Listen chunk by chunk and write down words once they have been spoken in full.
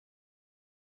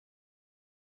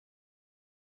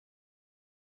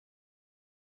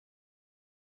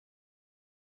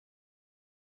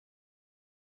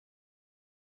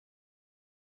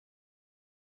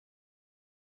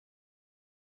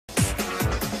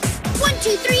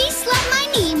2, 3, slap my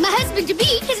knee. My husband to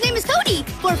be, his name is Cody.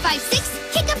 4, 5,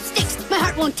 6, kick up sticks. My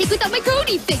heart won't tick without my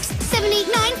Cody fix. 7, 8,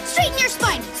 9, straighten your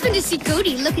spine. Spin to see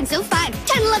Cody looking so fine.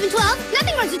 10, 11, 12,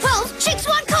 nothing runs with 12. Chicks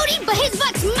want Cody, but his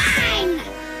butt's mine.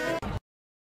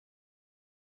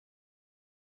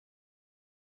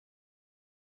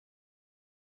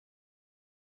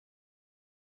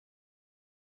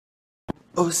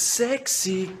 Oh,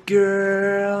 sexy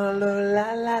girl, oh,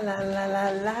 la la la la la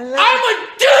la la. I'm a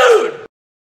dude!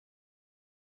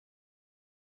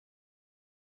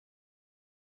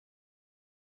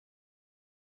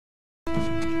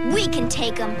 We can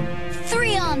take them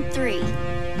 3 on 3.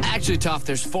 Actually, Toph,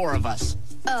 there's 4 of us.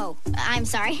 Oh, I'm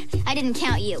sorry. I didn't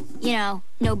count you. You know,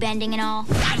 no bending and all.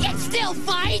 I can still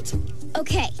fight!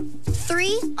 Okay,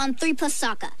 3 on 3 plus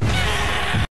Sokka.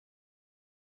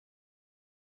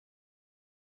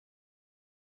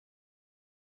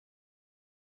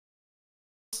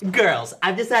 Girls,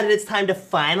 I've decided it's time to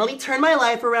finally turn my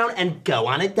life around and go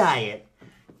on a diet.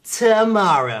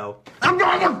 Tomorrow.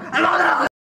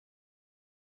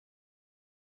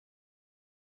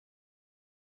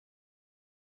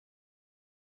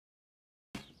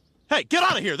 Hey, get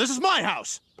out of here! This is my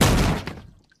house!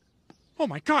 Oh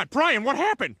my God, Brian, what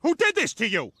happened? Who did this to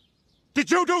you?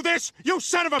 Did you do this? You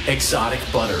son of a— Exotic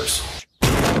butters.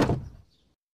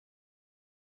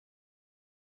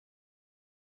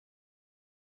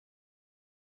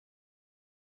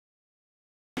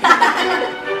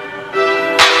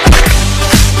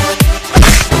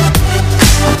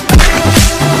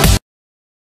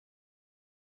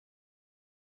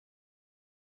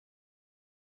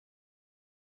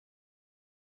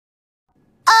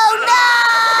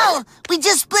 Oh no! We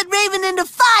just split Raven into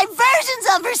 5 versions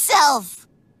of herself!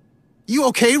 You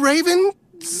okay, Raven?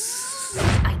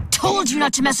 I told you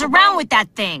not to mess around with that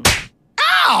thing!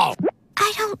 Ow!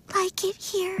 I don't like it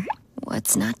here.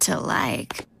 What's not to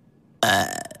like?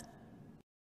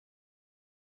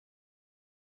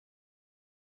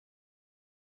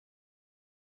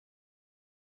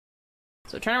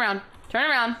 So turn around. Turn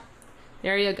around.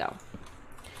 There you go.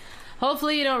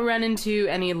 Hopefully you don't run into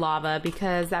any lava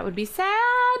because that would be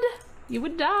sad. You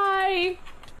would die.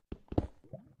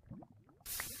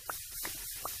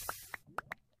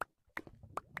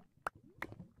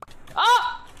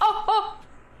 Oh! Oh! Oh!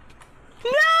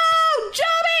 No!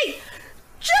 Joby!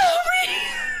 Joby!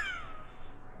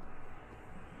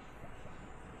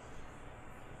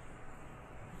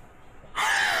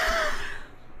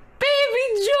 Baby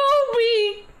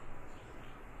Joby!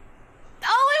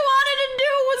 All I wanted to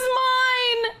do was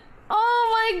mine! Oh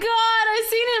my God, I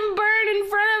seen him burn in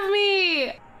front of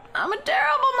me! I'm a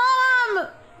terrible mom!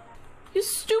 You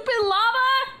stupid lava!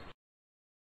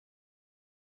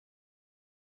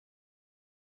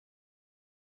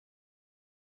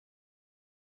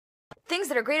 Things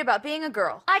that are great about being a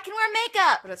girl. I can wear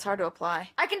makeup, but it's hard to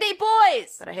apply. I can date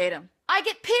boys, but I hate them. I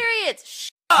get periods.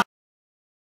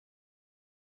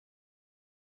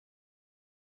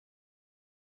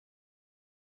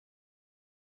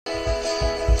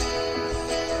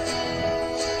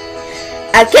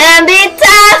 I can be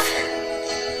tough.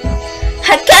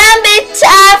 I can be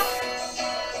tough.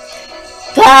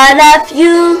 Part of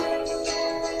you.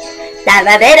 Da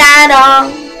da da da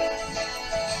da.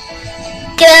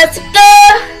 Let's go.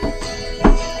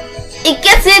 It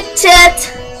gets it chat.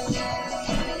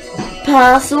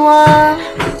 Password.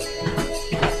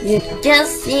 You can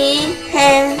see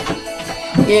him.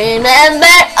 You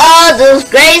remember all those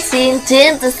crazy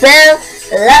things to say.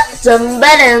 Let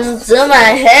somebody into my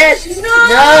head.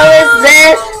 No, it's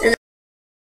there.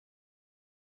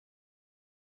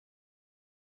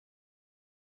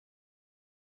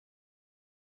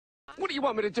 What do you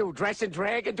want me to do? Dress and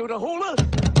drag and do the hula?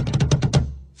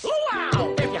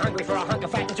 Wow! If you're hungry for a hunk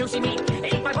of fat and juicy meat,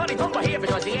 eat my buddy Pumba here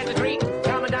because he has a treat.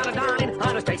 Coming down a dine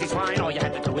on a Stacy swine. All you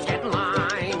had to do was get in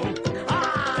line.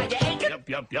 Ah, you ain't good. Yup,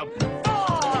 yup, yup.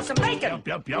 Oh, some bacon. Yup,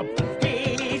 yup, yup.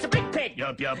 He's a big pig.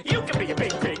 Yup, yup. You can be a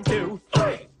big pig too.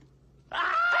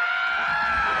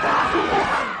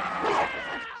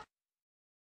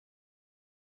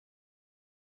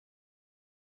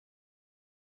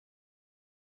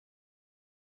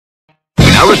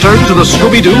 Now return to the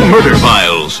Scooby-Doo murder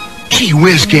files. Gee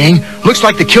whiz, gang. Looks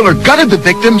like the killer gutted the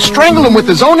victim, strangled him with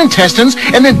his own intestines,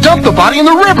 and then dumped the body in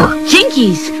the river.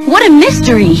 Jinkies, what a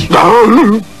mystery!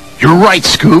 You're right,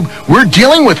 Scoob. We're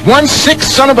dealing with one sick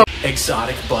son of a—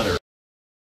 Exotic butter.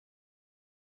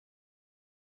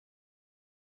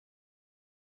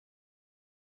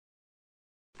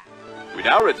 We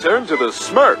now return to the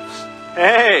Smurfs.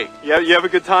 Hey, you have a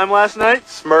good time last night?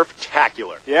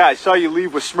 Smurf-tacular. Yeah, I saw you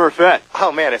leave with Smurfette.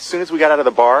 Oh, man, as soon as we got out of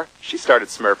the bar, she started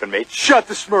smurfing me. Shut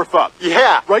the Smurf up.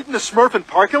 Yeah. Right in the Smurfing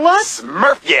parking lot?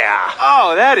 Smurf, yeah.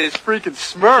 Oh, that is freaking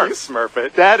Smurf. You smurf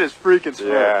it. That is freaking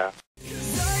Smurf. Yeah.